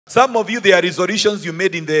Some of you, there are resolutions you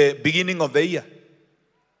made in the beginning of the year.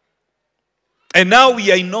 And now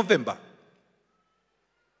we are in November.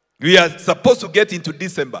 We are supposed to get into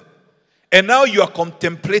December. And now you are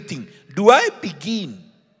contemplating, do I begin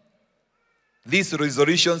these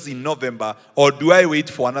resolutions in November or do I wait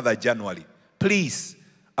for another January? Please,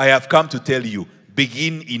 I have come to tell you,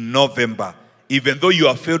 begin in November. Even though you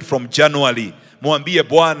have failed from January, mwambie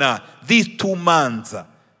Bwana, these 2 months,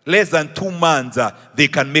 less than 2 months, they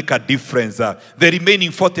can make a difference. The remaining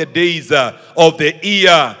 40 days of the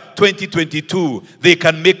year 2022, they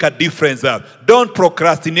can make a difference. Don't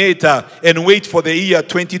procrastinate and wait for the year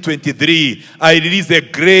 2023. I release the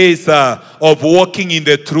grace of walking in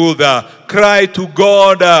the truth. Cry to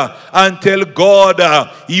God and tell God,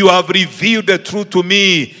 you have revealed the truth to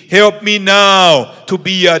me. Help me now to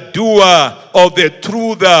be a doer of the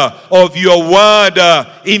truth of your word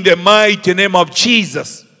in the mighty name of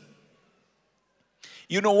Jesus.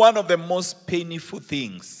 You know, one of the most painful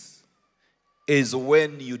things is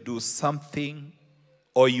when you do something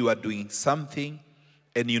or you are doing something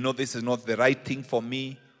and you know this is not the right thing for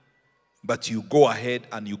me, but you go ahead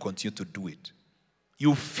and you continue to do it.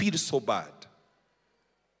 You feel so bad.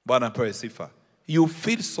 Bwana pewe sifa. You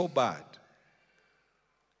feel so bad.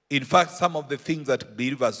 In fact, some of the things that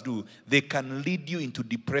believers do, they can lead you into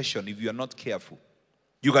depression if you are not careful.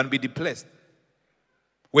 You can be depressed.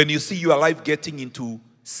 When you see your life getting into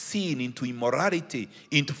sin, into immorality,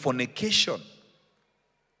 into fornication.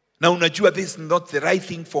 Now unajua this is not the right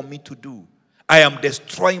thing for me to do. I am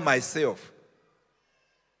destroying myself.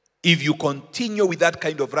 If you continue with that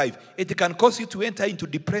kind of life, it can cause you to enter into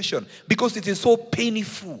depression because it is so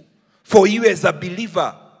painful for you as a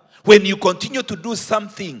believer. When you continue to do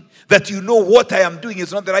something that you know what I am doing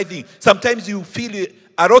is not the right thing, sometimes you feel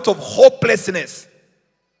a lot of hopelessness.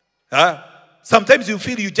 Sometimes you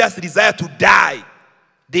feel you just desire to die.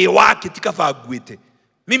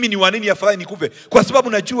 Mimi ni wanini afadhali nikufe kwa sababu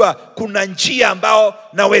najua kuna njia ambao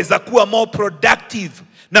naweza kuwa more productive,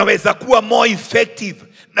 naweza kuwa more effective,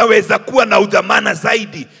 naweza kuwa na udhamana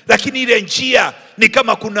zaidi, lakini ile njia ni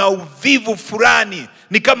kama kuna uvivu fulani,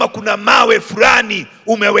 ni kama kuna mawe fulani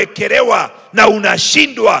umewekelewa na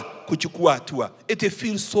unashindwa kuchukua hatua. It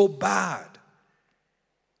feels so bad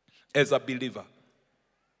as a believer.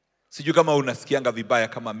 Sijui kama unasikianga vibaya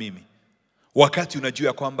kama mimi. Wakati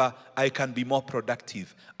unajua kwamba I can be more productive,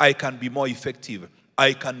 I can be more effective,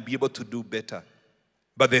 I can be able to do better.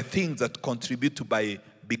 But the things that contribute to by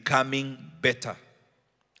becoming better,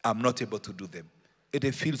 I'm not able to do them.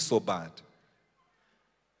 It feels so bad.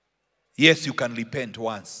 Yes, you can repent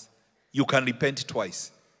once. You can repent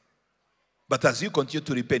twice. But as you continue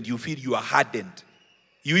to repent, you feel you are hardened.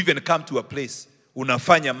 You even come to a place,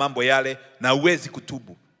 unafanya mambo yale na huwezi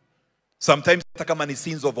kutubu. Sometimes hata kama ni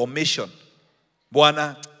sins of omission.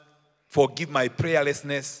 Bwana, forgive my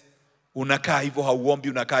prayerlessness. Unakaa hivyo hauombi,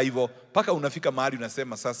 unakaa hivyo mpaka unafika mahali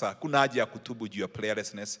unasema sasa hakuna haja ya kutubu juu ya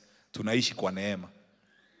prayerlessness, tunaishi kwa neema.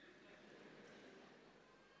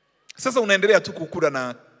 Sasa unaendelea tu kukula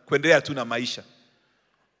na kuendelea tu na maisha.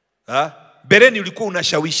 Bereni ulikuwa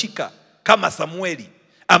unashawishika kama Samueli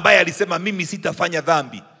ambaye alisema mimi sitafanya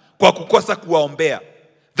dhambi kwa kukosa kuwaombea.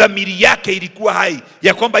 Dhamiri yake ilikuwa hai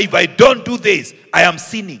ya kwamba if I don't do this, I am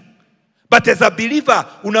sinning. But as a believer,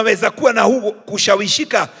 unaweza kuwa na huu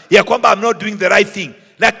kushawishika ya kwamba I'm not doing the right thing.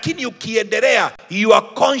 Lakini ukiendelea,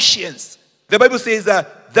 your conscience, the Bible says that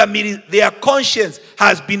their conscience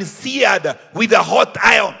has been seared with a hot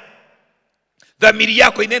iron. Dhamiri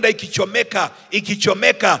yako inaenda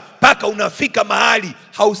ikichomeka, paka unafika mahali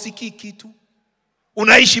hausikii kitu.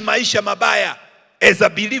 Unaishi maisha mabaya as a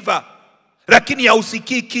believer, lakini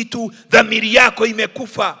hausikii kitu, dhamiri yako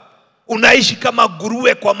imekufa. Unaishi kama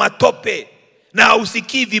nguruwe kwa matope na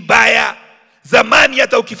hausikii vibaya. Zamani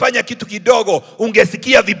hata ukifanya kitu kidogo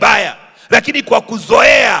ungesikia vibaya, lakini kwa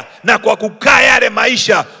kuzoea na kwa kukaa yale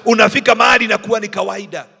maisha unafika mahali na kuwa ni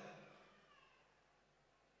kawaida.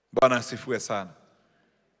 Bwana asifiwe sana.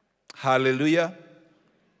 Hallelujah.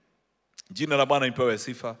 Jina la Bwana lipewe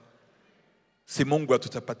sifa. Si Mungu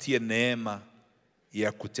atutapatie neema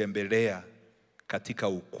ya kutembelea katika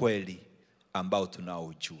ukweli ambao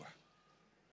tunaojua.